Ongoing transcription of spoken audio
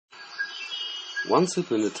Once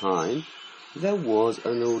upon a time, there was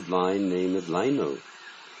an old lion named Lino.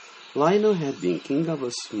 Lino had been king of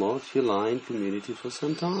a small feline community for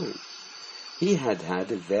some time. He had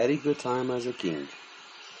had a very good time as a king.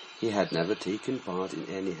 He had never taken part in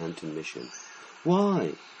any hunting mission.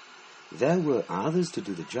 Why? There were others to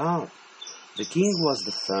do the job. The king was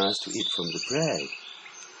the first to eat from the prey.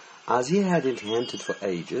 As he hadn't hunted for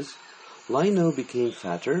ages, Lino became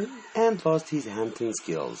fatter and lost his hunting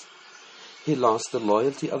skills. He lost the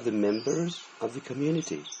loyalty of the members of the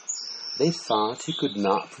community. They thought he could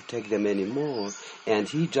not protect them anymore, and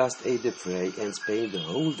he just ate the prey and spent the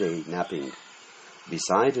whole day napping.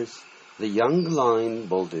 Besides, the young lion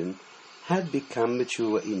Bolden had become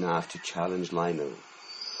mature enough to challenge Lino.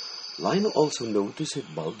 Lino also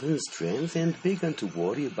noticed Bolden's strength and began to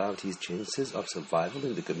worry about his chances of survival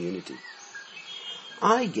in the community.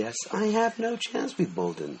 "I guess I have no chance with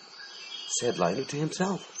Bolden," said Lino to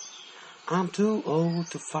himself. "I'm too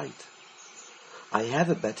old to fight. I have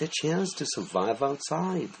a better chance to survive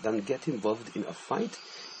outside than get involved in a fight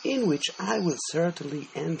in which I will certainly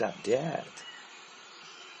end up dead."